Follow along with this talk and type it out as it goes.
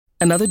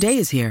Another day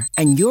is here,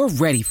 and you're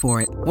ready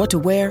for it. What to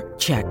wear?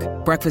 Check.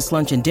 Breakfast,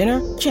 lunch, and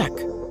dinner? Check.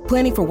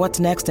 Planning for what's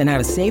next and how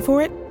to save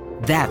for it?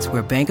 That's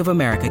where Bank of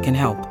America can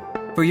help.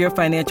 For your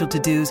financial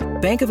to-dos,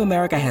 Bank of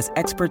America has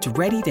experts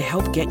ready to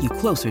help get you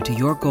closer to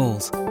your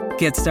goals.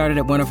 Get started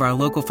at one of our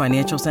local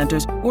financial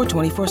centers or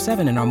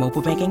 24/7 in our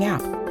mobile banking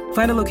app.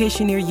 Find a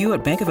location near you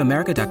at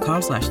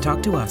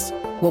bankofamerica.com/talktous.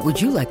 What would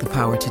you like the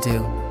power to do?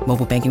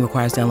 Mobile banking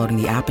requires downloading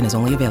the app and is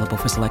only available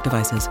for select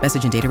devices.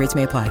 Message and data rates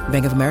may apply.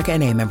 Bank of America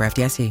N.A., member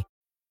FDIC.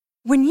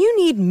 When you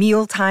need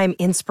mealtime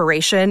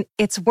inspiration,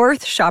 it's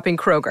worth shopping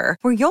Kroger,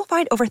 where you'll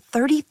find over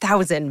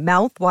 30,000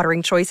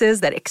 mouth-watering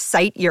choices that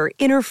excite your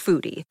inner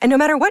foodie. And no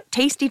matter what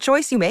tasty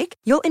choice you make,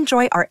 you'll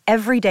enjoy our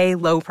everyday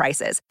low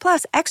prices,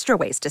 plus extra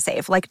ways to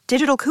save, like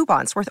digital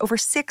coupons worth over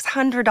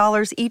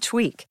 $600 each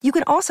week. You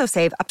can also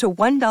save up to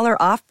 $1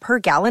 off per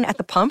gallon at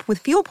the pump with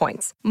fuel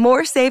points.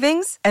 More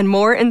savings and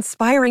more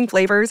inspiring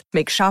flavors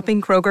make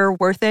shopping Kroger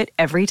worth it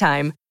every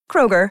time.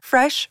 Kroger,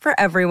 fresh for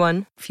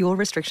everyone. Fuel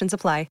restrictions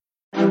apply.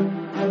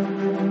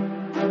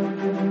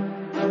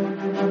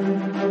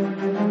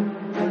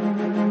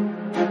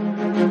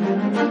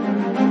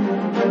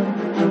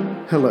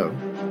 Hello,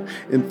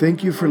 and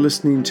thank you for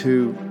listening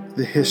to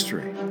The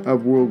History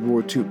of World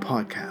War II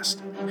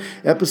podcast,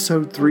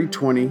 episode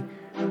 320,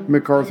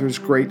 MacArthur's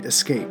Great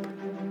Escape,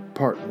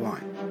 part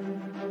 1.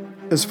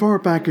 As far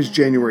back as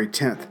January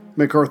 10th,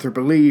 MacArthur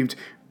believed,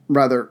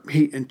 rather,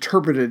 he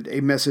interpreted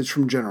a message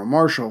from General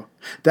Marshall,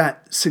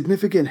 that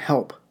significant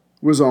help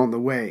was on the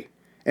way,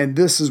 and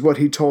this is what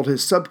he told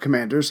his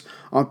sub-commanders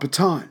on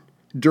Bataan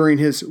during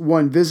his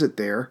one visit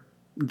there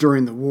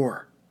during the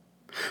war.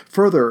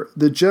 Further,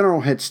 the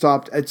general had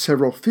stopped at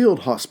several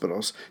field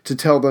hospitals to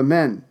tell the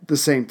men the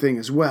same thing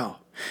as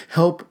well.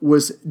 Help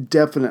was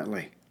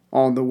definitely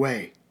on the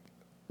way.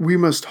 We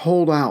must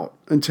hold out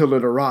until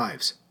it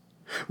arrives.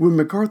 When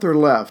MacArthur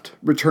left,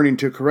 returning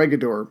to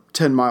Corregidor,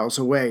 10 miles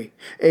away,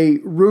 a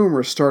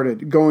rumor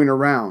started going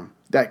around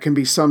that can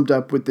be summed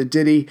up with the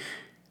ditty,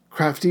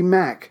 "Crafty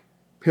Mac,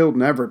 he'll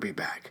never be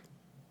back."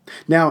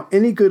 Now,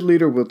 any good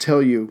leader will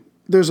tell you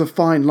there's a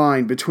fine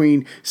line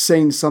between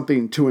saying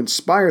something to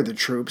inspire the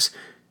troops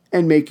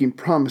and making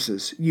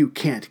promises you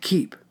can't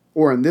keep,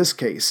 or in this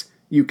case,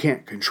 you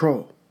can't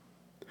control.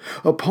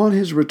 Upon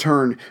his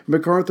return,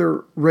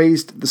 MacArthur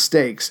raised the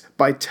stakes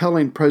by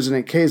telling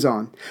President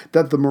Quezon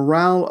that the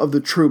morale of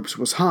the troops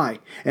was high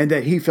and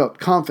that he felt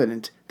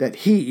confident that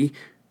he,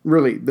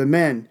 really the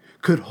men,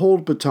 could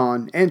hold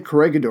Bataan and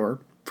Corregidor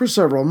for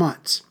several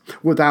months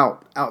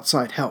without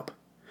outside help.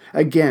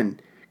 Again,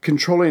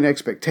 controlling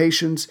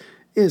expectations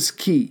is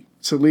key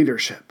to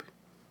leadership.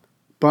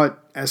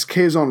 But as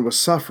Quezon was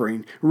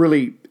suffering,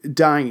 really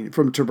dying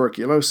from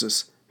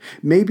tuberculosis,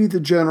 maybe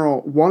the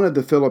general wanted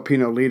the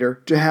Filipino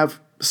leader to have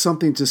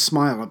something to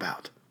smile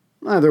about.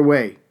 Either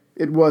way,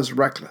 it was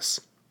reckless.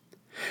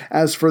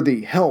 As for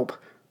the help,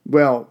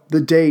 well, the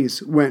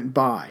days went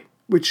by,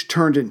 which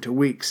turned into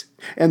weeks,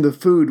 and the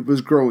food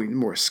was growing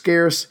more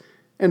scarce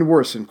and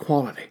worse in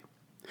quality.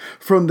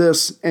 From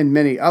this and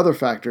many other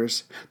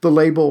factors, the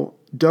label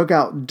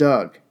 "Dugout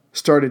Doug"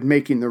 started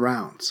making the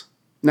rounds.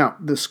 Now,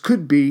 this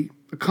could be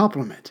a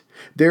compliment.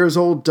 There's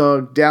old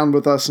Doug down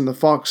with us in the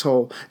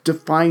foxhole,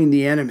 defying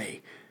the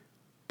enemy.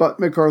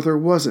 But MacArthur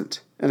wasn't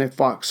in a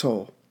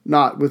foxhole,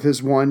 not with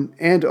his one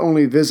and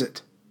only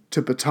visit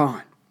to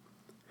Bataan.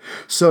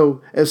 So,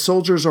 as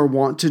soldiers are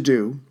wont to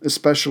do,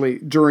 especially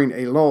during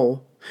a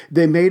lull,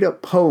 they made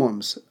up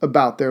poems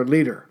about their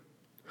leader.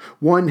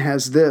 One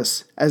has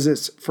this as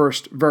its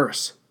first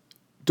verse.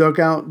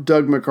 "Dugout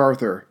Doug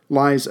MacArthur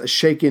lies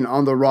a-shaking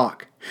on the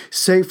rock,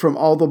 safe from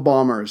all the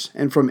bombers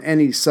and from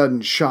any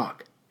sudden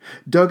shock.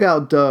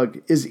 Dugout Doug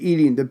is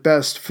eating the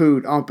best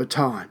food on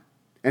Bataan,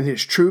 and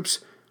his troops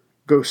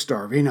go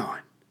starving on."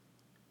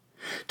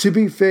 To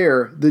be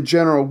fair, the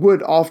general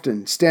would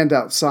often stand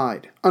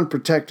outside,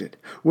 unprotected,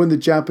 when the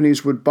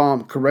Japanese would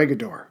bomb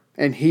Corregidor,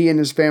 and he and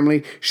his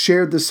family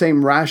shared the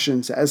same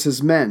rations as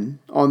his men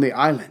on the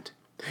island.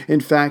 In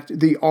fact,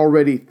 the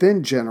already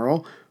thin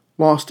general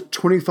lost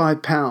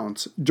 25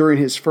 pounds during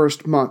his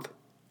first month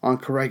on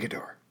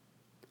Corregidor.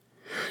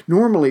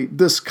 Normally,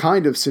 this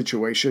kind of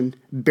situation,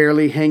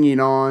 barely hanging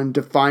on,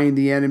 defying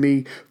the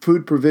enemy,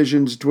 food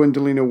provisions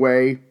dwindling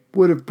away,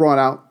 would have brought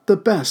out the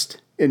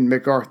best in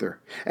MacArthur,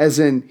 as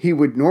in he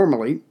would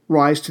normally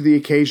rise to the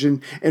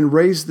occasion and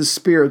raise the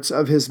spirits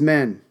of his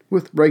men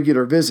with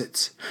regular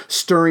visits,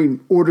 stirring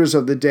orders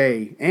of the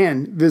day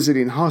and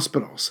visiting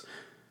hospitals.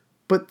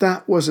 But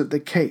that wasn't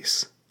the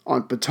case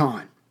on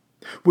Bataan,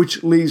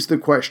 which leaves the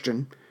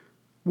question,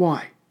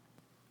 why?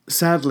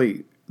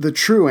 Sadly, the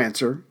true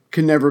answer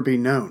can never be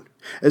known,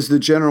 as the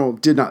general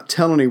did not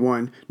tell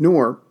anyone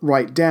nor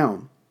write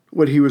down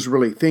what he was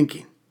really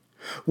thinking.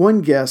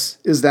 One guess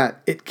is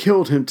that it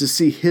killed him to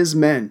see his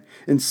men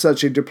in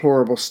such a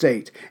deplorable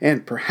state,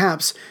 and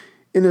perhaps,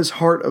 in his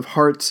heart of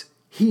hearts,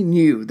 he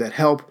knew that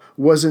help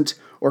wasn't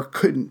or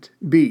couldn't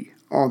be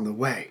on the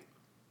way.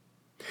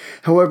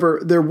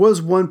 However, there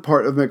was one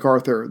part of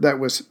MacArthur that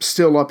was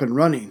still up and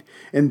running,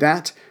 and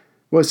that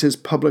was his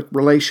public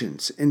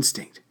relations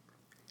instinct.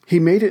 He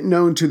made it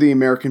known to the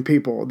American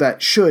people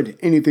that should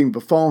anything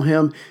befall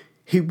him,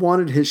 he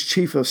wanted his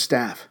Chief of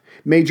Staff,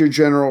 Major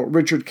General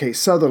Richard K.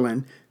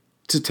 Sutherland,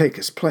 to take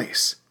his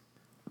place.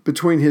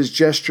 Between his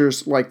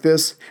gestures like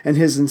this and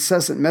his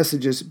incessant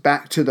messages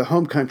back to the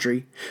home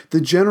country,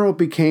 the general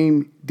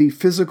became the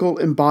physical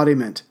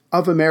embodiment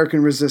of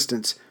American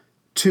resistance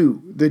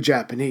to the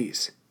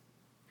Japanese.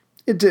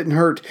 It didn't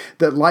hurt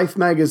that Life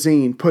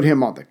magazine put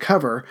him on the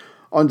cover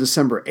on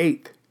December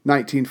 8th,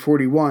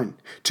 1941,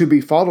 to be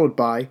followed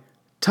by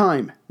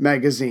Time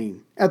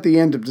magazine at the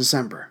end of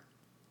December.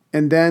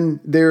 And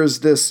then there's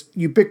this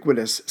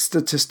ubiquitous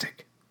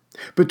statistic.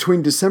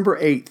 Between December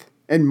 8th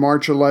and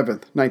March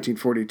 11th,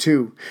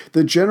 1942,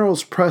 the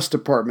General's press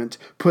department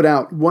put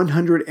out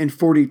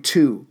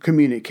 142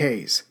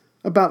 communiques,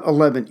 about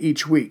 11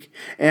 each week,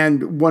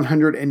 and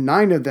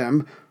 109 of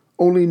them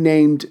only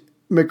named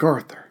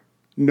MacArthur,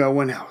 no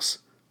one else.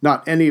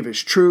 Not any of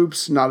his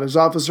troops, not his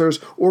officers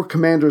or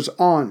commanders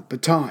on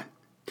baton.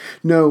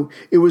 No,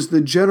 it was the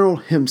general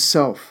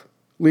himself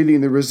leading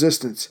the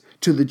resistance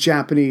to the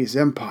Japanese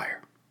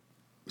Empire.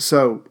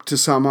 So, to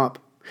sum up,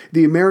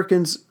 the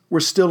Americans were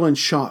still in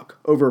shock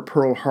over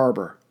Pearl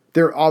Harbor,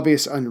 their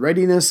obvious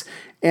unreadiness,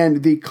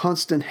 and the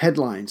constant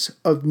headlines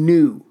of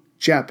new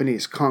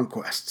Japanese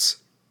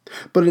conquests.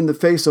 But in the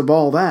face of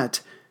all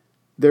that,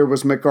 there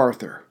was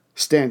MacArthur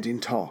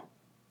standing tall.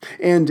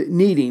 And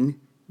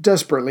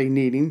desperately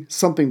needing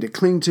something to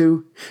cling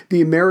to,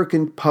 the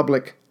American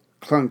public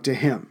clung to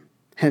him.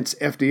 Hence,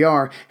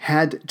 FDR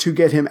had to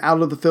get him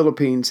out of the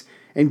Philippines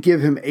and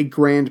give him a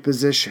grand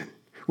position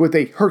with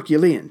a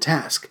Herculean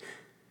task,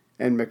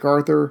 and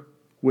MacArthur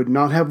would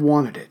not have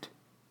wanted it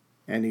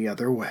any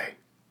other way.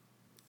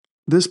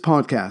 This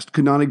podcast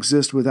could not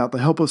exist without the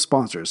help of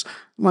sponsors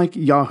like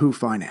Yahoo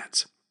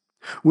Finance.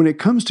 When it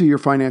comes to your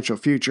financial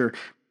future,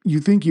 you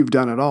think you've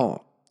done it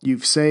all.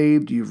 You've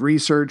saved, you've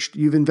researched,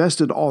 you've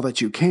invested all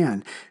that you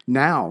can.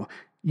 Now,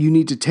 you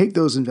need to take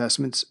those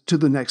investments to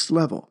the next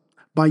level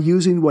by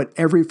using what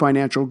every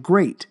financial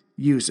great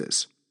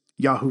uses,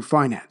 Yahoo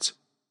Finance.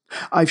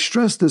 I've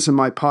stressed this in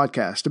my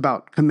podcast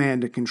about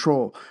command and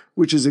control,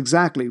 which is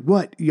exactly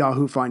what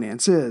Yahoo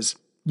Finance is.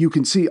 You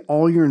can see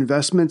all your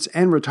investments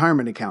and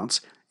retirement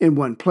accounts in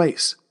one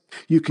place.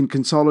 You can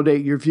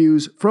consolidate your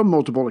views from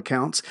multiple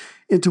accounts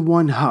into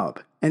one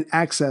hub and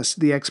access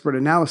the expert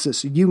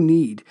analysis you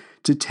need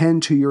to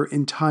tend to your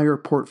entire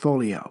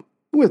portfolio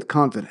with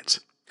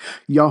confidence.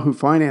 Yahoo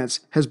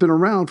Finance has been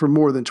around for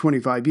more than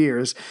 25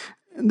 years,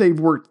 and they've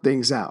worked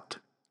things out.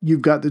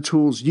 You've got the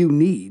tools you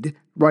need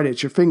right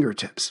at your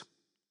fingertips.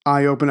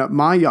 I open up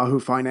my Yahoo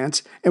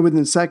Finance, and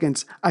within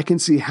seconds, I can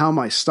see how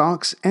my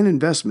stocks and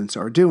investments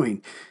are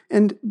doing.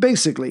 And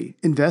basically,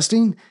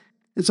 investing,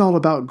 it's all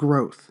about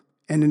growth.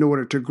 And in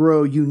order to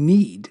grow, you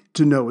need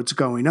to know what's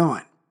going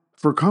on.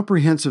 For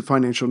comprehensive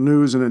financial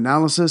news and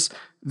analysis,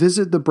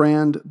 visit the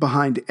brand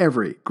behind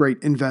every great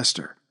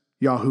investor,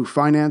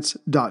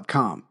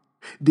 yahoofinance.com.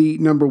 The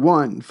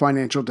 #1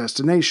 financial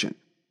destination,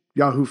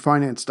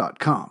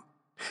 yahoofinance.com.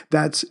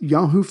 That's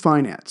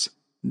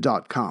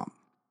yahoofinance.com.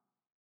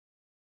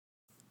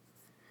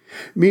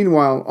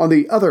 Meanwhile, on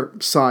the other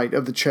side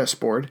of the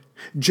chessboard,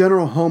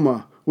 General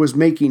Homa was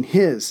making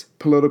his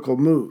political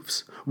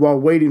moves while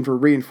waiting for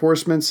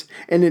reinforcements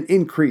and an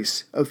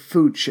increase of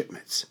food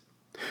shipments.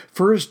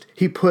 First,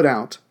 he put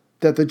out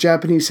that the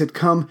Japanese had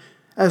come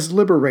as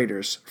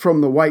liberators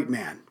from the white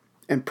man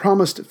and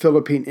promised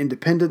Philippine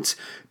independence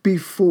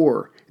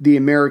before the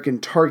American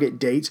target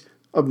date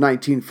of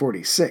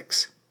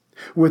 1946.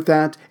 With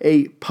that,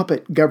 a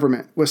puppet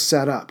government was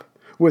set up,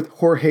 with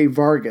Jorge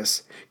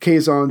Vargas,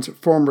 Quezon's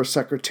former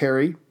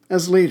secretary,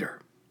 as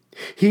leader.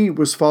 He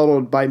was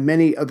followed by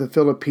many of the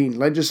Philippine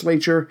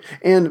legislature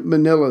and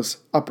Manila's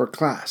upper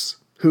class,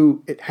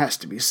 who, it has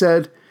to be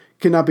said,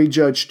 cannot be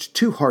judged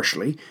too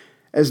harshly,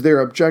 as their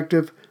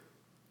objective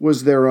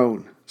was their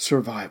own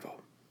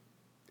survival.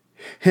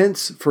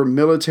 Hence, for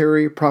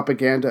military,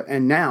 propaganda,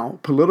 and now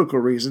political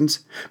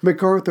reasons,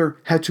 MacArthur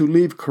had to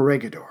leave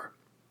Corregidor.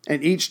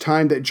 And each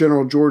time that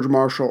General George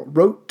Marshall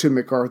wrote to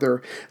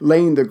MacArthur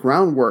laying the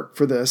groundwork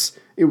for this,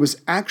 it was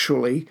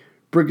actually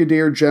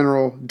Brigadier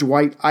General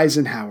Dwight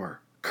Eisenhower,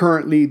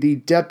 currently the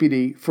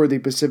deputy for the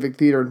Pacific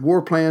Theater and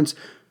War Plans,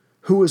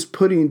 who was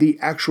putting the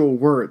actual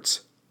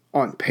words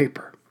on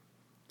paper.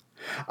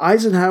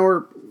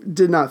 Eisenhower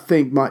did not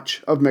think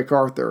much of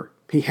MacArthur.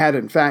 He had,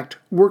 in fact,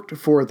 worked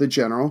for the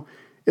general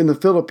in the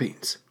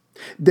Philippines.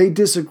 They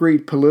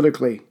disagreed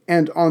politically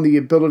and on the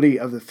ability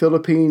of the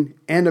Philippine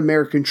and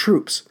American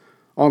troops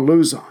on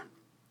Luzon.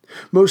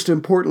 Most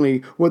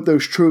importantly, what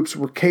those troops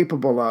were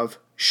capable of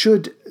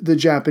should the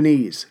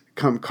Japanese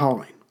come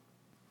calling.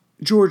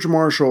 George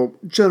Marshall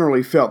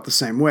generally felt the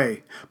same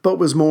way, but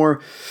was more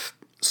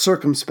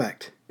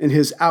circumspect in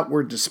his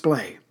outward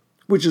display,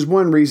 which is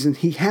one reason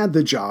he had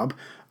the job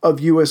of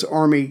U.S.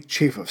 Army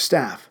Chief of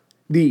Staff.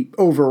 The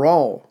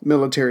overall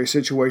military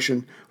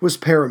situation was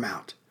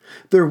paramount.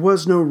 There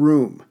was no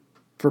room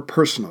for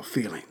personal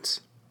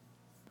feelings.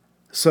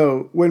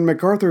 So, when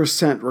MacArthur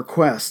sent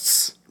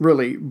requests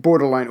really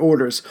borderline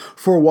orders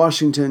for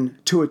Washington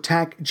to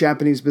attack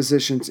Japanese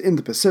positions in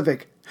the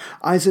Pacific,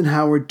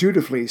 Eisenhower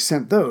dutifully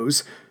sent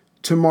those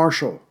to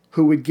Marshall,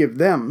 who would give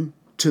them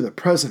to the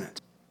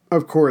president.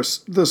 Of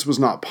course, this was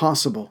not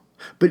possible,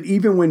 but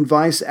even when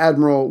Vice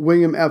Admiral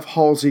William F.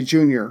 Halsey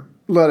Jr.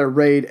 led a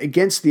raid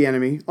against the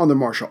enemy on the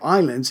Marshall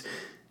Islands,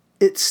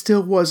 it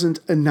still wasn't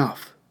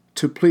enough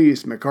to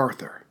please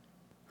MacArthur.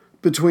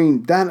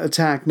 Between that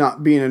attack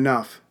not being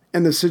enough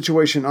and the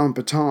situation on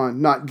Bataan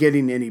not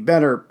getting any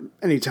better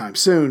anytime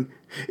soon,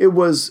 it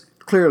was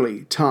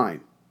clearly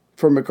time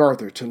for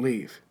MacArthur to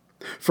leave.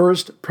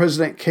 First,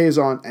 President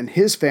Quezon and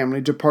his family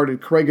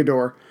departed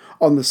Corregidor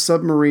on the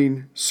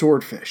submarine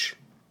Swordfish.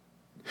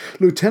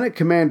 Lieutenant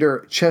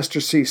Commander Chester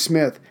C.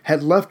 Smith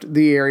had left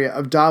the area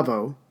of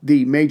Davao,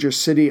 the major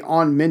city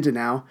on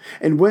Mindanao,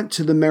 and went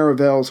to the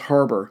Mariveles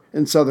Harbor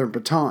in southern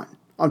Bataan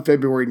on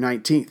February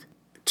 19th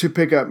to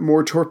pick up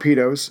more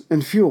torpedoes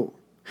and fuel.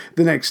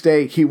 The next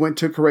day, he went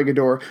to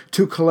Corregidor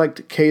to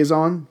collect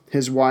Quezon,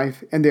 his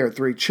wife, and their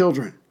 3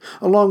 children,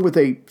 along with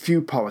a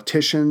few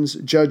politicians,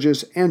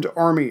 judges, and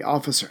army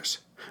officers.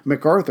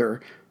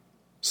 MacArthur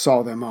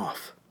saw them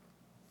off.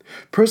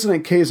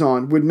 President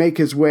Quezon would make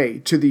his way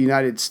to the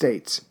United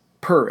States,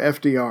 per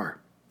FDR.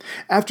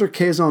 After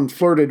Quezon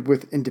flirted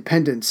with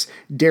independence,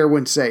 dare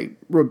one say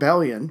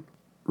rebellion,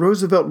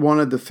 Roosevelt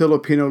wanted the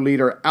Filipino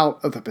leader out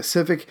of the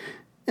Pacific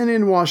and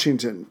in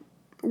Washington,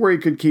 where he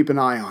could keep an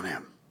eye on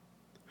him.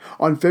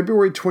 On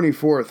February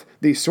 24th,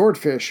 the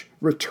Swordfish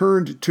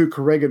returned to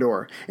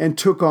Corregidor and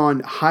took on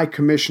High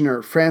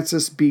Commissioner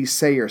Francis B.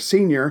 Sayer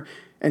Sr.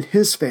 and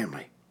his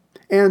family.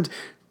 And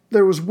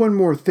there was one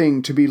more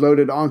thing to be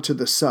loaded onto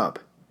the sub,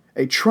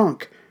 a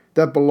trunk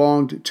that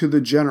belonged to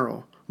the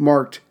general,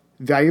 marked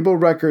valuable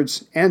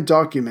records and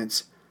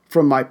documents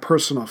from my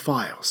personal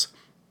files.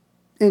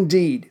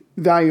 Indeed,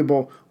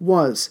 valuable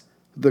was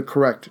the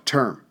correct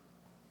term.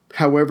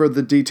 However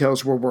the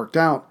details were worked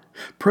out,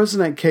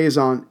 President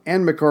Quezon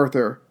and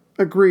MacArthur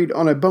agreed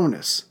on a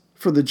bonus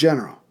for the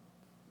general.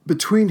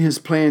 Between his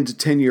planned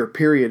 10-year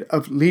period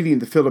of leading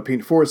the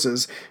Philippine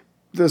forces,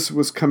 this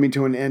was coming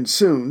to an end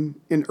soon,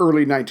 in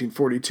early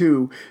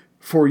 1942,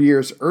 4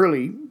 years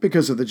early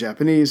because of the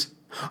Japanese,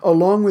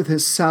 along with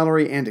his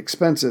salary and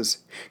expenses,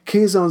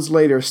 Quezon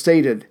later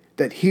stated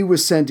that he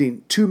was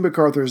sending to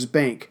MacArthur's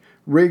bank,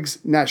 Riggs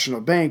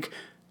National Bank,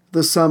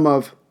 the sum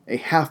of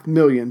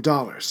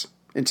 $500,000.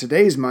 In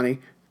today's money,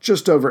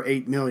 just over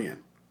 $8 million.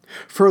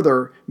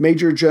 Further,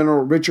 Major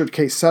General Richard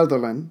K.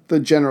 Sutherland,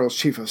 the general's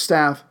chief of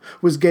staff,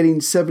 was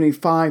getting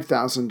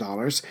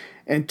 $75,000,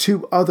 and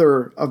 2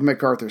 other of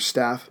MacArthur's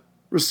staff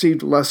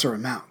received lesser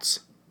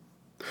amounts.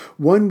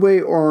 One way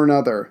or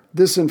another,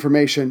 this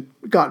information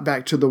got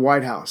back to the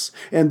White House,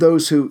 and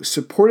those who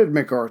supported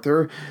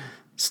MacArthur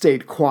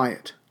stayed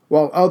quiet,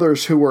 while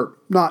others who were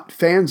not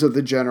fans of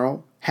the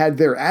general had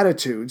their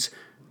attitudes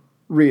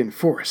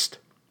reinforced.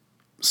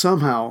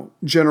 Somehow,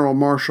 General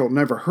Marshall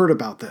never heard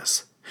about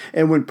this,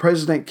 and when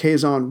President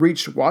Quezon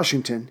reached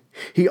Washington,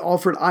 he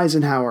offered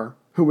Eisenhower,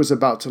 who was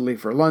about to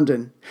leave for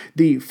London,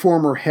 the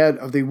former head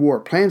of the War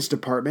Plans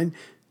Department,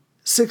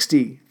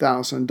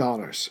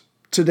 $60,000.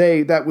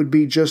 Today, that would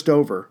be just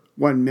over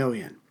 $1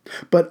 million.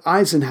 But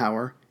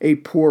Eisenhower, a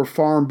poor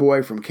farm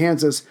boy from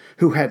Kansas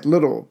who had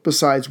little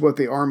besides what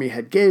the Army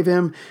had gave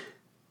him,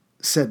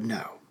 said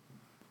no.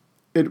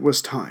 It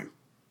was time.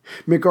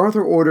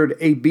 MacArthur ordered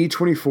a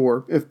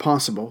B-24, if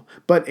possible,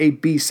 but a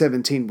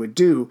B-17 would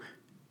do,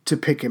 to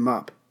pick him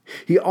up.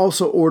 He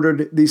also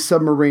ordered the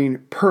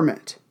submarine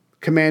Permit,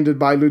 commanded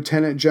by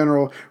Lieutenant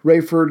General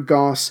Rayford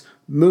Goss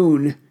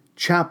Moon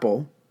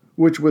Chapel,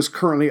 which was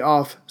currently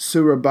off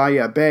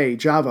Surabaya Bay,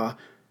 Java,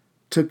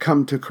 to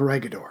come to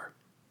Corregidor.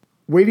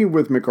 Waiting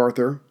with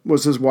MacArthur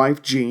was his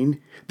wife Jean,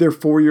 their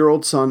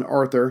 4-year-old son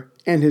Arthur,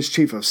 and his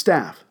chief of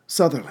staff,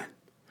 Sutherland.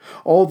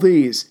 All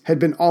these had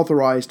been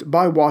authorized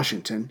by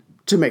Washington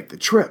to make the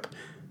trip.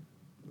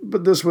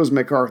 But this was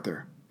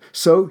MacArthur,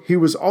 so he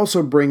was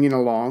also bringing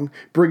along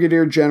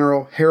Brigadier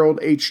General Harold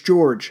H.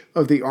 George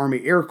of the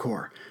Army Air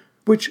Corps,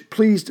 which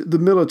pleased the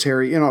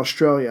military in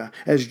Australia,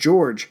 as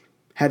George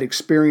had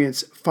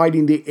experience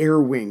fighting the air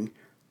wing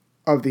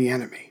of the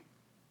enemy.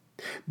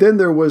 Then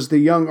there was the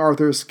young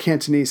Arthur's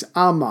Cantonese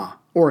ama,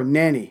 or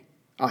nanny,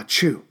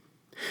 Chu.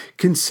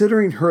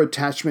 Considering her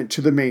attachment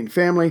to the main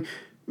family,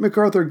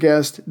 MacArthur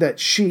guessed that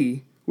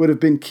she would have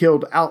been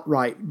killed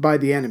outright by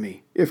the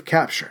enemy if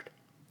captured.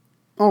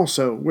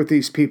 Also with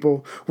these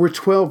people were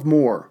 12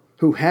 more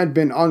who had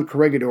been on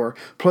Corregidor,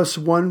 plus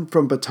 1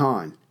 from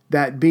Bataan,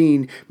 that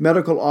being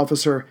Medical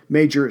Officer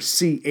Major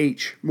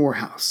C.H.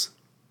 Morehouse.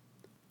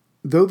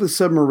 Though the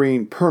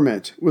submarine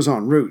Permit was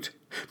en route,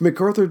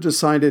 MacArthur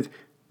decided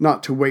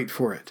not to wait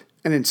for it,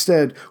 and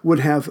instead would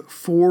have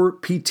 4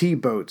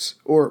 PT boats,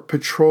 or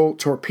patrol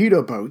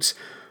torpedo boats,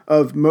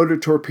 of Motor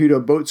Torpedo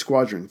Boat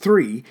Squadron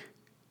 3,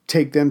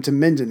 take them to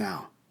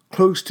Mindanao,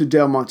 close to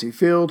Del Monte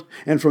Field,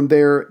 and from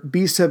there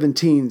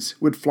B-17s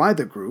would fly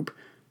the group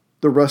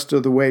the rest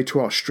of the way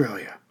to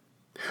Australia.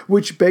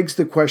 Which begs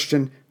the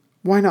question,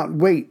 why not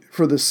wait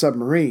for the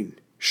submarine?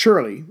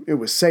 Surely it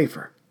was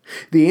safer.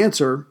 The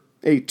answer,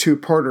 a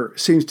two-parter,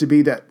 seems to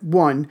be that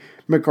 1.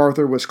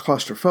 MacArthur was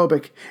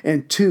claustrophobic,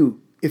 and 2.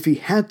 If he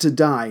had to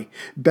die,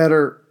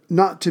 better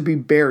not to be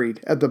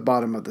buried at the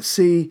bottom of the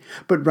sea,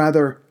 but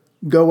rather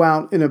go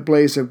out in a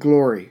blaze of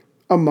glory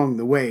among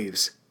the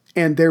waves.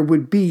 And there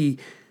would be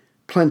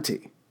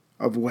plenty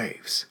of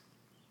waves.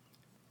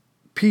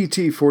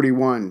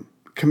 PT-41,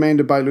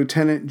 commanded by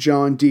Lieutenant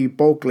John D.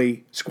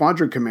 Bulkley,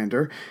 squadron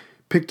commander,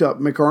 picked up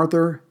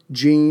MacArthur,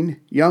 Jean,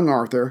 young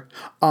Arthur,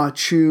 Ah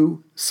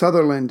Chew,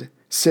 Sutherland,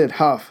 Sid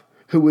Huff,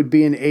 who would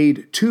be an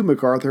aide to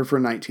MacArthur for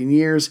 19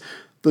 years,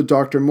 the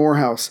Dr.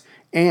 Morehouse,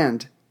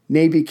 and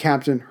Navy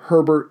Captain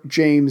Herbert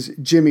James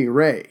Jimmy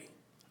Ray.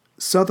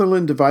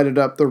 Sutherland divided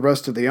up the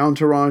rest of the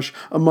entourage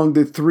among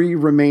the 3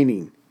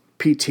 remaining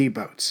PT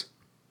boats.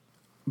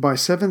 By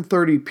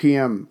 7:30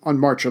 p.m. on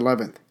March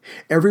 11th,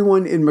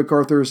 everyone in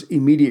MacArthur's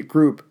immediate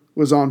group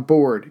was on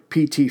board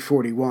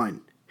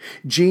PT-41.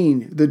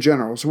 Jean, the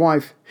general's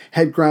wife,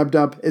 had grabbed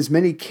up as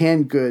many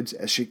canned goods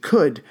as she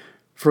could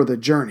for the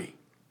journey.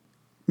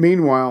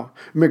 Meanwhile,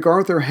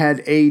 MacArthur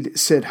had aide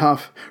Sid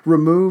Huff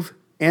remove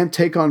and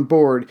take on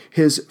board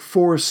his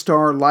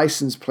 4-star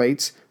license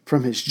plates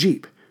from his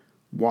Jeep.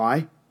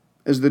 Why?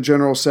 As the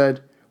general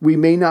said, we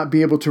may not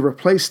be able to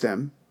replace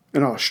them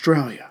in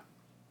Australia.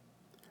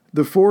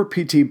 The 4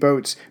 PT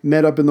boats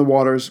met up in the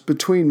waters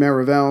between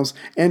Mariveles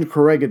and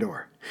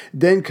Corregidor.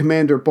 Then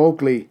Commander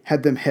Bulkley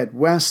had them head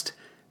west,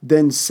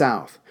 then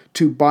south,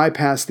 to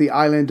bypass the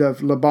island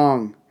of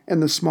Labong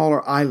and the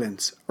smaller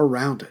islands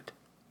around it.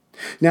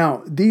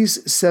 Now,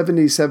 these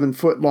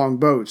 77-foot-long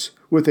boats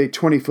with a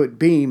 20-foot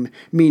beam,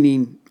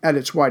 meaning at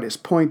its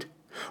widest point,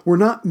 were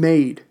not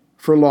made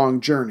for long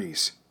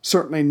journeys,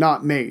 certainly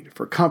not made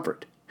for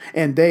comfort,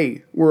 and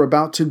they were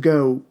about to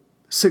go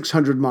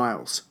 600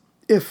 miles,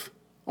 if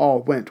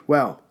all went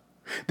well.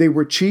 They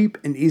were cheap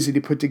and easy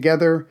to put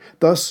together,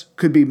 thus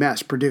could be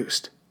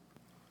mass-produced.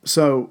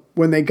 So,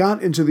 when they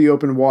got into the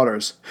open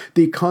waters,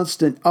 the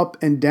constant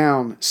up and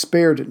down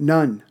spared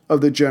none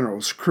of the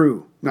general's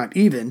crew, not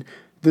even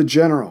the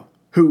general,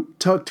 who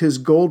tucked his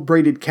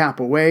gold-braided cap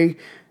away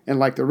and,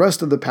 like the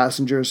rest of the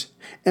passengers,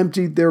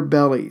 emptied their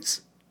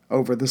bellies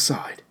over the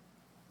side.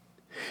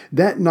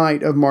 That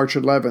night of March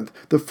 11th,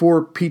 the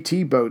 4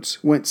 PT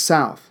boats went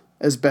south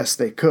as best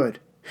they could.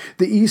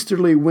 The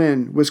easterly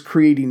wind was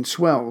creating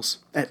swells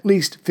at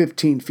least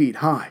 15 feet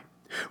high,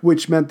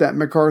 which meant that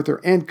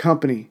MacArthur and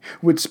company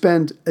would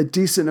spend a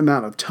decent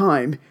amount of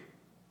time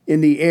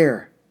in the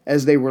air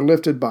as they were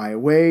lifted by a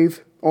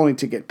wave, only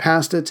to get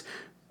past it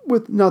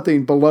with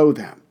nothing below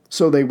them,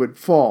 so they would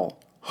fall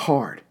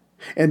hard.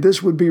 And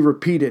this would be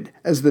repeated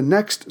as the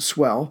next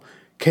swell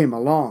came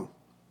along.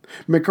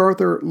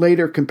 MacArthur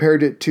later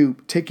compared it to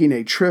taking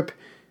a trip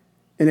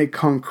in a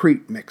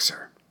concrete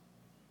mixer.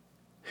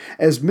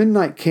 As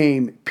midnight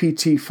came,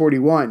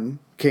 PT-41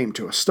 came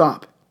to a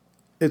stop.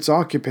 Its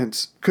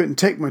occupants couldn't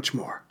take much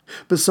more.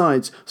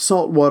 Besides,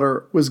 salt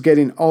water was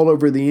getting all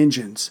over the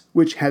engines,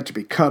 which had to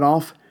be cut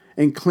off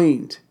and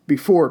cleaned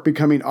before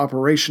becoming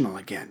operational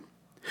again.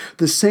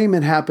 The same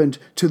had happened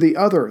to the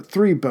other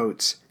 3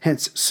 boats,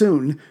 hence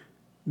soon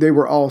they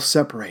were all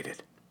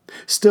separated.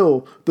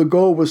 Still, the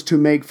goal was to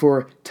make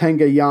for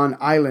Tangayan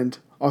Island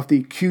off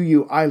the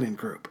Qiu Island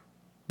group.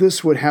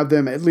 This would have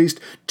them at least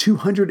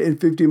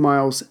 250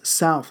 miles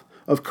south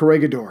of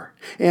Corregidor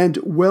and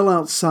well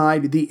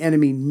outside the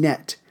enemy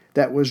net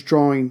that was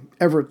drawing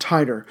ever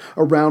tighter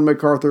around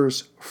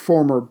MacArthur's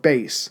former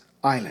base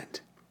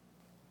island.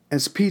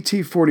 As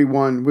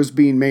PT-41 was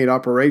being made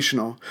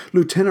operational,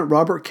 Lieutenant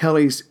Robert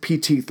Kelly's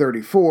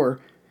PT-34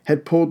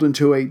 had pulled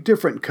into a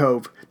different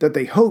cove that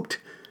they hoped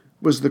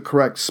was the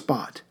correct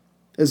spot.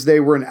 As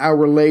they were an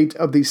hour late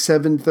of the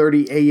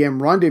 7:30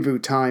 a.m. rendezvous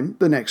time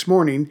the next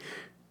morning,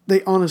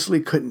 they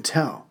honestly couldn't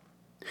tell.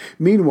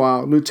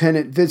 Meanwhile,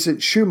 Lieutenant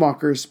Vincent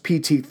Schumacher's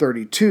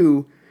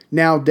PT-32,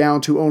 now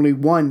down to only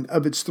one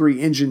of its 3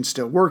 engines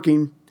still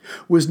working,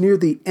 was near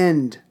the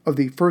end of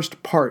the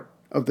first part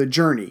of the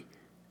journey.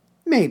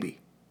 Maybe.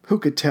 Who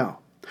could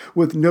tell?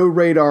 With no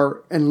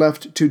radar and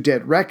left to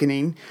dead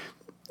reckoning,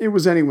 it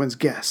was anyone's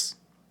guess.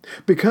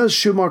 Because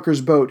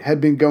Schumacher's boat had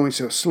been going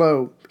so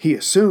slow, he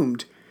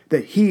assumed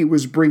that he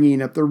was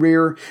bringing up the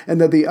rear and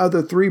that the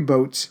other 3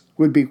 boats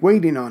would be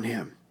waiting on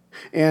him.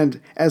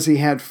 And as he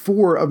had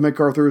 4 of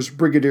MacArthur's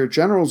brigadier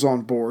generals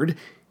on board,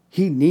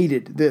 he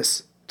needed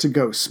this to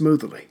go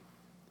smoothly.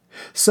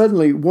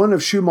 Suddenly, one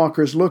of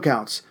Schumacher's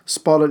lookouts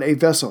spotted a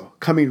vessel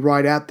coming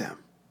right at them.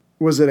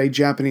 Was it a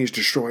Japanese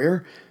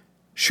destroyer?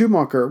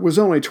 Schumacher was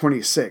only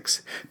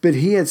 26, but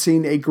he had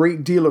seen a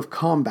great deal of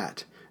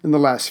combat in the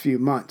last few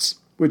months,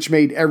 which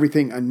made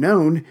everything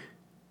unknown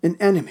an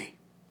enemy.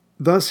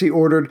 Thus he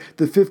ordered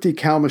the 50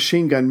 cal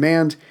machine gun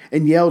manned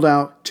and yelled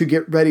out to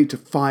get ready to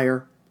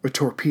fire a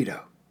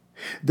torpedo.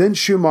 Then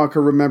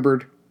Schumacher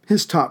remembered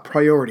his top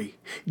priority,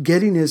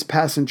 getting his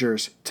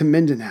passengers to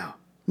Mindanao,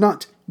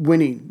 not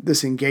winning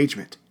this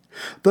engagement.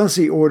 Thus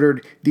he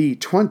ordered the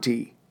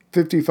 20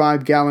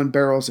 55-gallon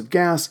barrels of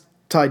gas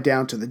tied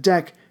down to the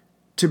deck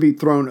to be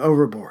thrown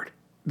overboard.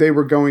 They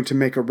were going to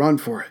make a run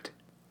for it.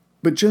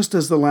 But just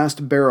as the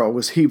last barrel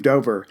was heaved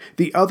over,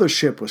 the other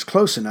ship was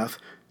close enough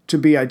to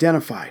be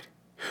identified.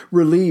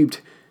 Relieved,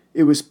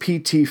 it was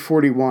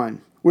PT-41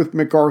 with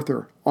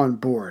MacArthur on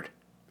board.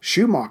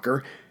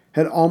 Schumacher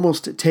had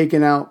almost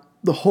taken out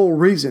the whole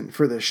reason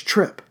for this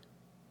trip: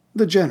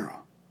 the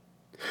general.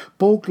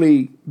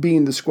 Bulkley,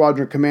 being the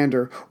squadron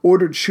commander,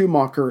 ordered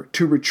Schumacher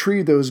to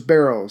retrieve those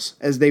barrels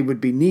as they would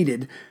be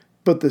needed,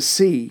 but the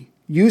sea,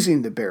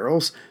 using the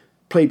barrels,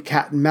 played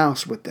cat and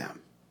mouse with them.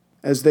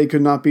 As they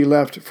could not be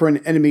left for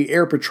an enemy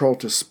air patrol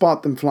to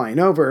spot them flying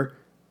over,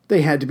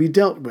 they had to be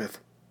dealt with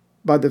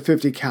by the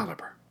 .50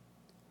 caliber.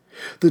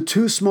 The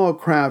two small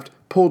craft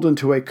pulled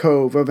into a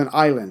cove of an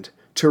island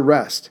to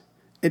rest.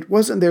 It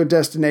wasn't their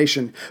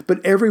destination,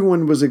 but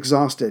everyone was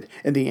exhausted,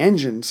 and the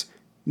engines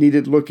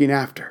needed looking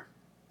after.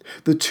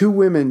 The two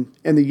women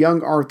and the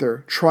young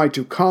Arthur tried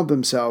to calm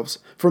themselves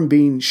from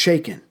being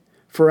shaken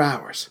for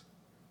hours.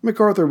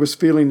 MacArthur was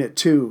feeling it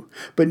too,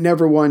 but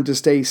never one to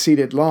stay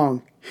seated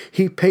long.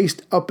 He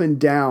paced up and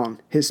down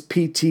his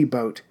PT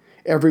boat,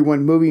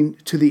 everyone moving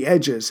to the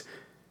edges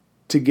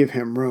to give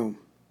him room.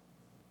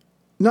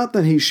 Not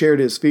that he shared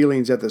his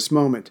feelings at this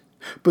moment,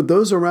 but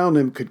those around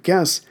him could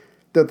guess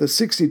that the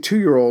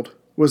 62-year-old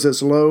was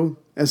as low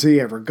as he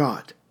ever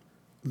got.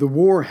 The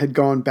war had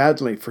gone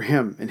badly for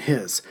him and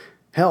his.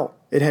 Hell,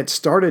 it had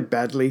started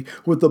badly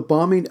with the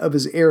bombing of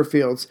his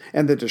airfields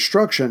and the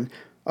destruction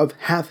of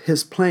half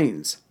his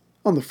planes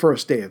on the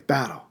first day of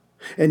battle.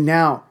 And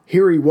now,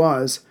 here he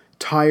was,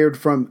 tired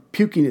from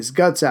puking his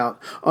guts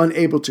out,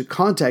 unable to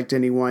contact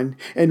anyone,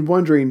 and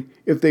wondering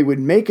if they would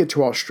make it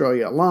to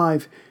Australia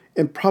alive,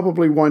 and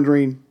probably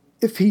wondering,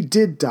 if he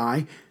did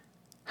die,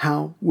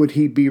 how would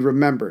he be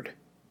remembered?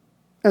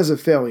 As a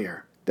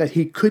failure, that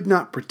he could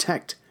not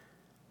protect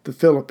the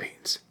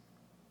Philippines.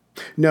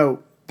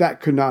 No,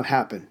 that could not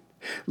happen.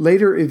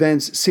 Later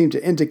events seemed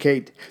to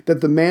indicate that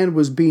the man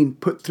was being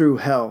put through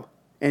hell,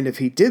 and if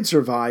he did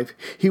survive,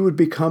 he would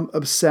become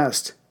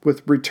obsessed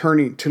with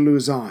returning to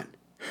Luzon,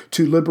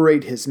 to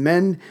liberate his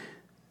men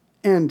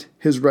and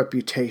his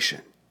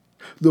reputation.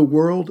 The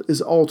world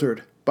is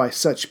altered by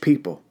such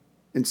people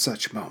in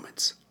such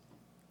moments.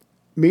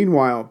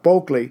 Meanwhile,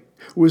 Bulkley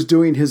was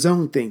doing his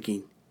own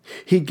thinking.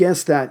 He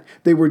guessed that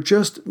they were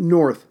just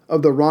north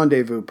of the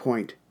rendezvous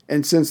point,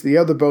 and since the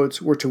other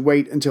boats were to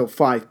wait until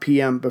 5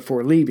 p.m.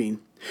 before leaving,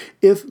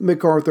 if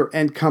MacArthur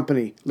and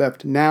company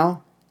left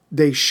now,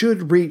 they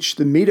should reach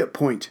the meetup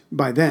point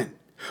by then.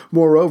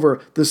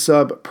 Moreover, the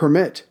sub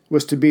Permit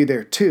was to be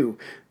there too,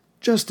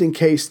 just in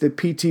case the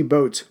PT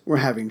boats were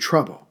having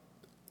trouble.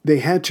 They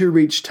had to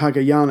reach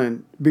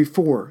Tagayanan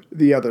before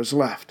the others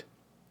left.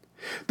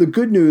 The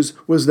good news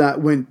was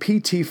that when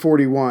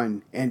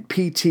PT-41 and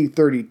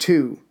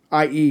PT-32,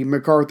 i.e.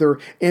 MacArthur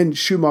and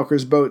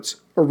Schumacher's boats,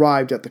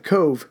 arrived at the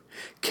cove,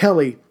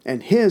 Kelly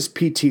and his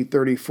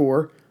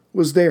PT-34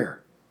 was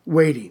there,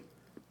 waiting,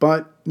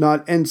 but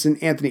not Ensign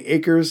Anthony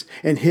Akers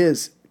and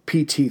his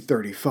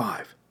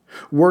PT-35.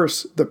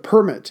 Worse, the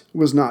Permit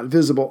was not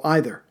visible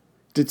either.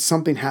 Did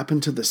something happen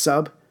to the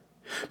sub?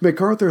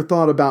 MacArthur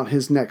thought about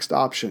his next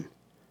option.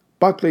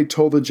 Buckley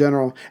told the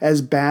general,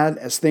 as bad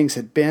as things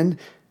had been,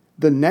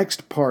 the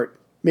next part,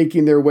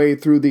 making their way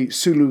through the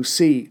Sulu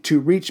Sea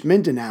to reach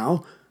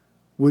Mindanao,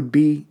 would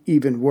be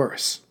even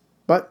worse.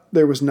 But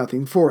there was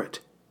nothing for it.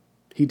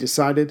 He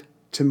decided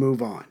to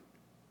move on.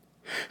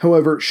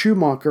 However,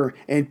 Schumacher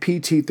and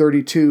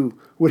PT-32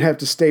 would have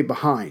to stay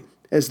behind,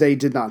 as they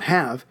did not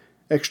have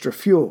extra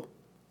fuel.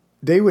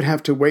 They would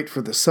have to wait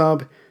for the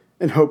sub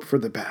and hope for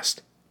the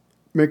best.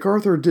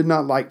 MacArthur did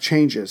not like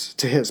changes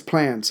to his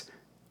plans,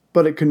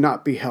 but it could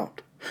not be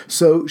helped.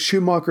 So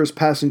Schumacher's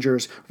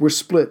passengers were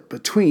split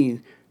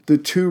between the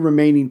two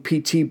remaining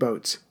PT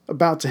boats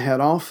about to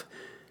head off.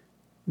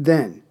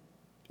 Then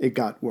it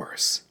got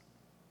worse.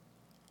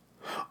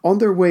 On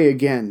their way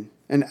again,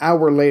 an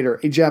hour later,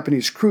 a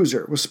Japanese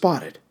cruiser was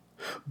spotted.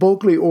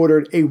 Bulkley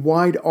ordered a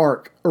wide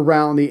arc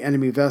around the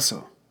enemy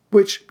vessel,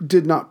 which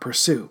did not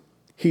pursue.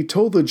 He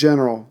told the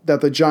general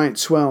that the giant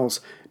swells,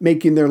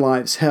 making their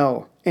lives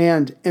hell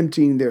and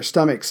emptying their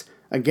stomachs,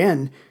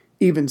 again,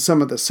 even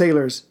some of the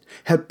sailors,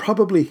 had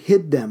probably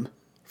hid them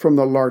from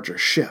the larger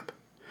ship.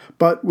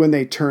 But when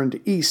they turned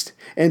east,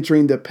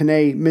 entering the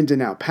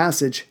Panay-Mindanao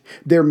Passage,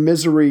 their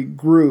misery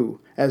grew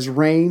as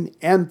rain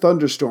and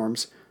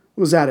thunderstorms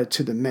was added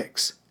to the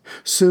mix.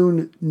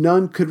 Soon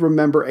none could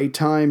remember a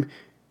time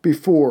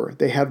before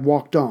they had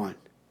walked on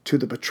to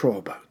the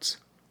patrol boats.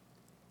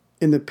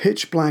 In the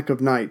pitch black of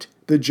night,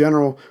 the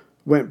general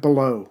went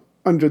below,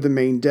 under the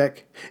main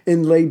deck,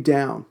 and laid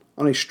down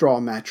on a straw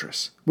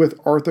mattress, with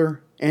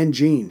Arthur and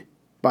Jean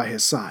by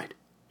his side.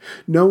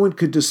 No one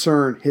could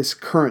discern his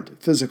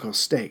current physical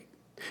state.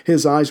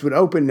 His eyes would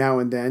open now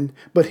and then,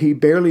 but he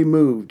barely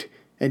moved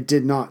and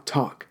did not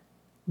talk.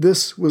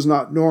 This was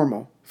not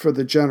normal for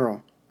the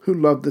general, who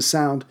loved the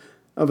sound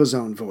of his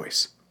own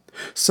voice.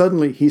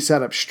 Suddenly he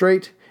sat up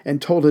straight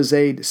and told his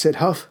aide, Sid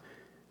Huff,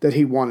 that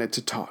he wanted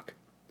to talk.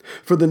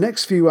 For the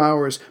next few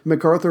hours,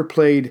 MacArthur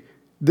played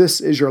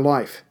This Is Your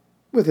Life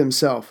with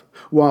himself,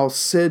 while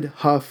Sid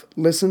Huff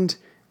listened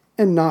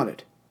and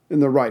nodded in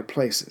the right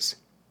places.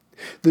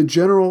 The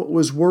general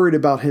was worried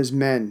about his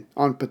men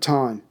on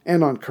Patan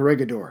and on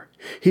Corregidor.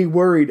 He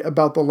worried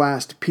about the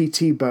last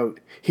PT boat.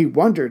 He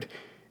wondered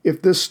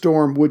if this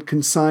storm would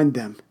consign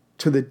them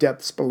to the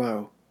depths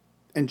below.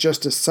 And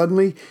just as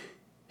suddenly,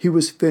 he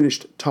was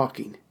finished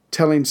talking,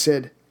 telling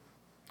Sid,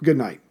 "Good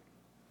night."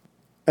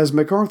 As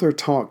MacArthur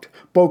talked,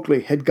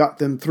 Bulkeley had got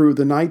them through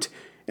the night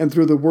and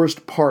through the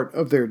worst part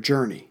of their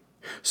journey.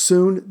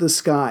 Soon the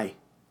sky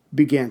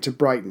began to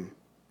brighten,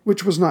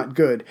 which was not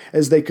good,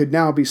 as they could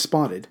now be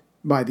spotted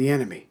by the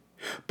enemy.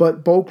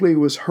 But Bulkeley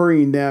was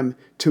hurrying them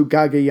to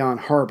Cagayan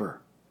Harbor,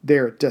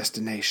 their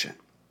destination.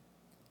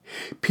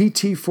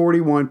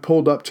 PT-41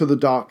 pulled up to the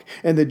dock,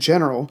 and the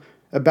general,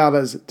 about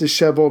as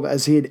disheveled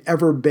as he had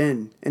ever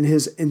been in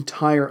his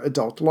entire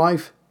adult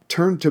life,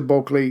 turned to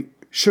Bulkeley,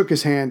 shook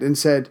his hand, and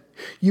said,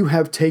 "You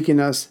have taken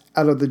us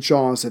out of the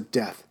jaws of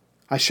death.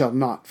 I shall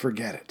not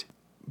forget it."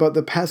 But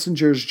the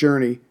passengers'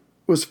 journey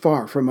was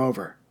far from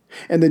over,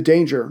 and the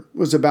danger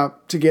was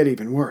about to get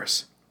even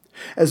worse.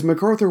 As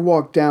MacArthur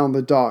walked down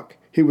the dock,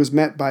 he was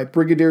met by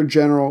Brigadier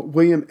General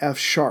William F.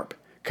 Sharp,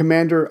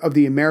 commander of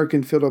the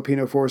American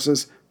Filipino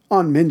forces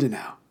on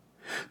Mindanao.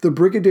 The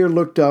brigadier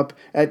looked up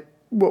at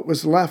what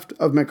was left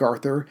of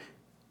MacArthur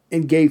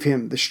and gave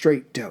him the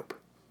straight dope.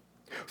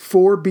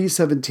 4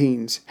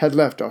 B-17s had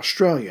left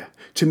Australia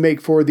to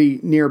make for the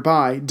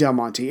nearby Del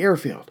Monte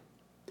airfield.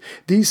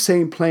 These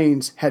same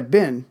planes had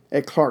been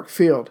at Clark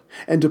Field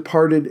and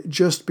departed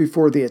just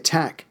before the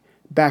attack,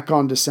 back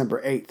on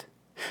December 8th.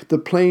 The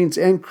planes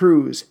and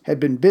crews had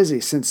been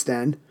busy since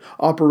then,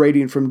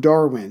 operating from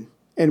Darwin,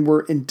 and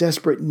were in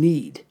desperate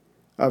need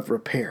of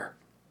repair.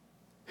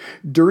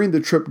 During the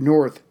trip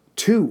north,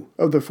 2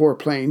 of the 4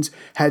 planes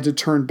had to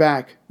turn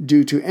back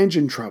due to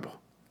engine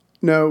trouble.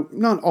 No,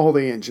 not all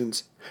the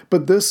engines,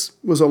 but this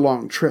was a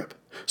long trip,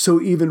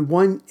 so even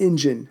one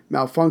engine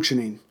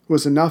malfunctioning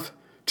was enough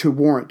to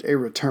warrant a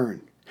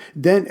return.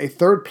 Then a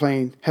 3rd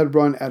plane had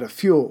run out of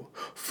fuel,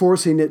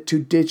 forcing it to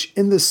ditch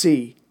in the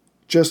sea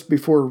just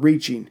before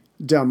reaching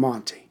Del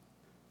Monte.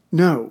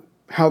 No,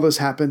 how this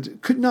happened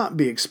could not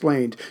be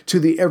explained to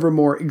the ever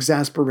more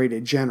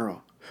exasperated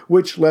general,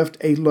 which left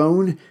a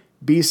lone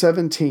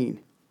B-17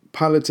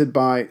 piloted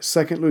by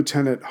 2nd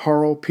Lieutenant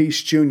Harl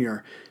Peace Jr.,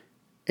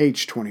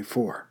 age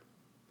 24.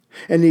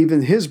 And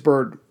even his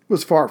bird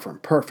was far from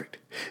perfect.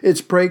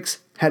 Its brakes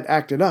had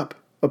acted up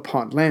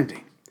upon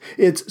landing.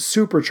 Its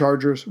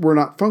superchargers were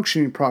not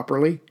functioning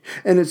properly,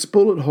 and its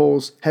bullet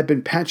holes had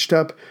been patched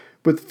up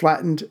with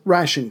flattened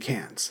ration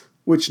cans,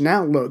 which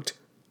now looked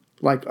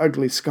like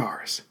ugly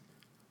scars.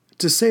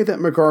 To say that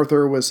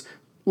MacArthur was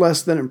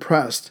less than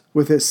impressed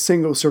with his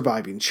single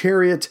surviving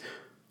chariot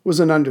was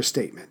an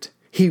understatement.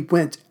 He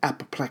went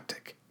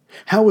apoplectic.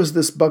 How was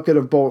this bucket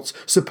of bolts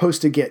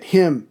supposed to get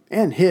him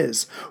and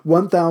his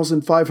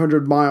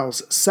 1,500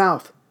 miles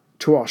south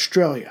to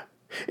Australia?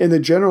 In the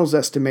general's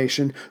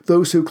estimation,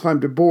 those who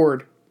climbed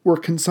aboard were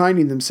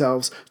consigning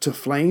themselves to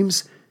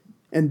flames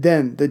and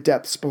then the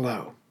depths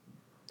below.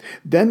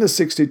 Then the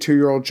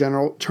 62-year-old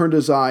general turned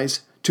his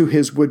eyes to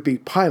his would-be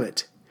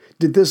pilot.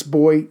 Did this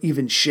boy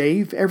even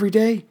shave every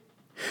day?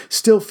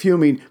 Still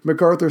fuming,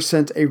 MacArthur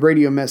sent a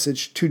radio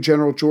message to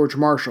General George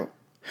Marshall.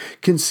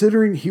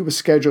 Considering he was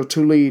scheduled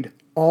to lead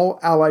all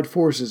Allied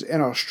forces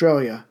in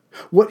Australia,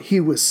 what he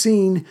was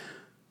seeing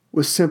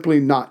was simply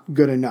not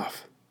good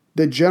enough.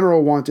 The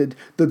general wanted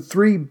the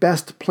 3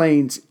 best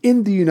planes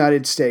in the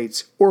United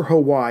States or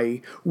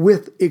Hawaii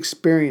with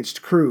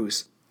experienced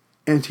crews,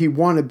 and he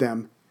wanted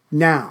them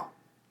now.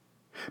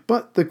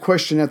 But the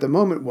question at the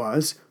moment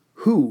was,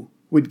 who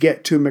would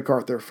get to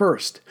MacArthur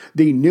first,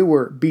 the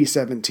newer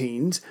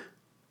B-17s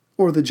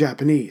or the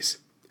Japanese,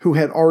 who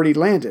had already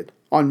landed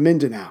on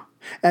Mindanao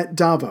at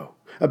Davao,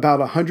 about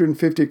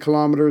 150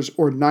 kilometers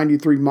or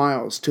 93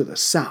 miles to the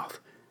south.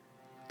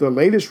 The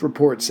latest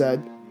report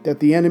said that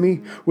the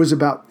enemy was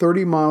about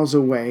 30 miles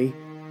away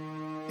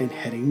and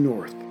heading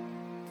north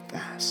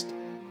fast.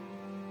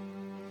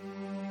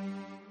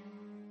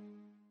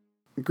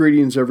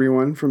 Greetings,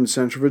 everyone, from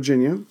Central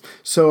Virginia.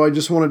 So I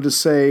just wanted to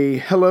say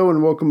hello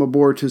and welcome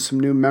aboard to some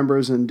new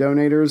members and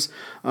donators.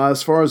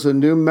 As far as the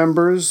new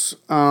members,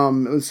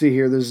 let's see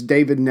here. There's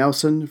David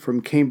Nelson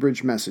from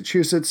Cambridge,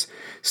 Massachusetts.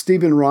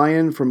 Stephen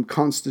Ryan from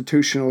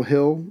Constitutional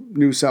Hill,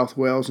 New South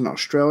Wales in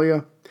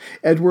Australia.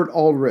 Edward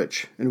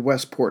Aldrich in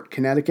Westport,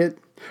 Connecticut.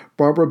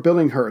 Barbara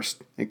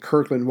Billinghurst in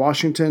Kirkland,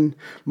 Washington.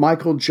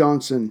 Michael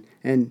Johnson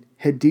in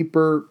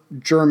Hedieper,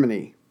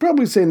 Germany.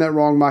 Probably saying that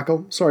wrong,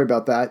 Michael. Sorry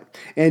about that.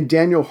 And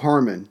Daniel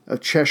Harmon of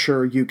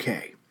Cheshire,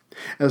 UK.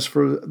 As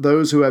for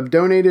those who have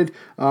donated,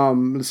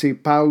 let's see,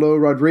 Paolo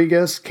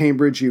Rodriguez,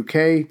 Cambridge,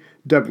 UK.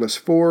 Douglas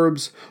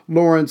Forbes,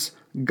 Lawrence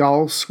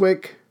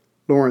Galswick,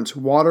 Lawrence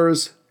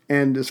Waters,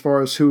 and as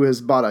far as who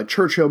has bought a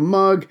Churchill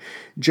mug,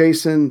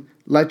 Jason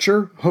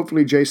Letcher,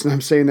 hopefully, Jason,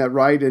 I'm saying that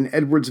right, in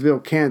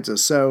Edwardsville,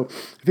 Kansas. So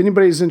if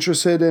anybody's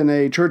interested in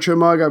a Churchill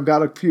mug, I've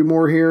got a few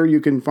more here.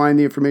 You can find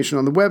the information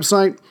on the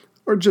website,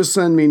 or just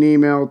send me an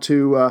email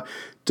to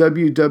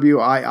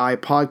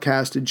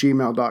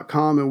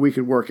wwiipodcast@gmail.com, and we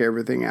could work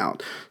everything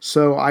out.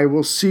 So I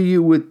will see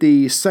you with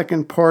the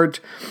second part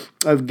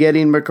of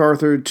getting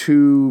MacArthur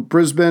to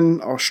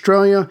Brisbane,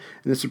 Australia,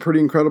 and it's a pretty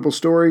incredible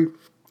story,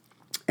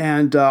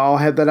 and I'll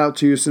have that out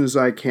to you as soon as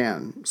I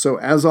can. So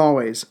as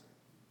always,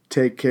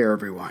 take care,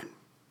 everyone.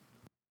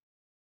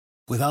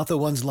 Without the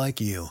ones like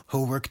you,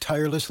 who work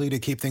tirelessly to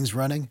keep things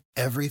running,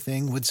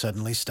 everything would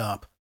suddenly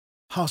stop.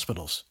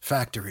 Hospitals,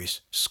 factories,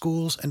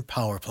 schools, and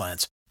power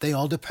plants, they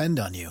all depend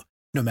on you.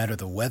 No matter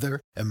the weather,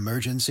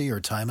 emergency,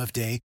 or time of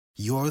day,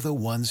 you're the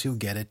ones who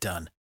get it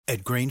done.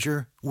 At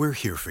Grainger, we're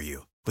here for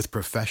you with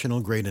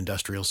professional-grade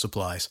industrial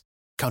supplies.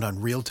 Count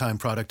on real-time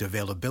product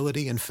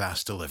availability and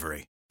fast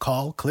delivery.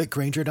 Call, click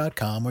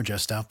Grainger.com, or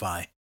just stop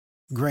by.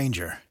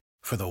 Grainger,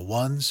 for the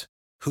ones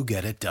who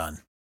get it done.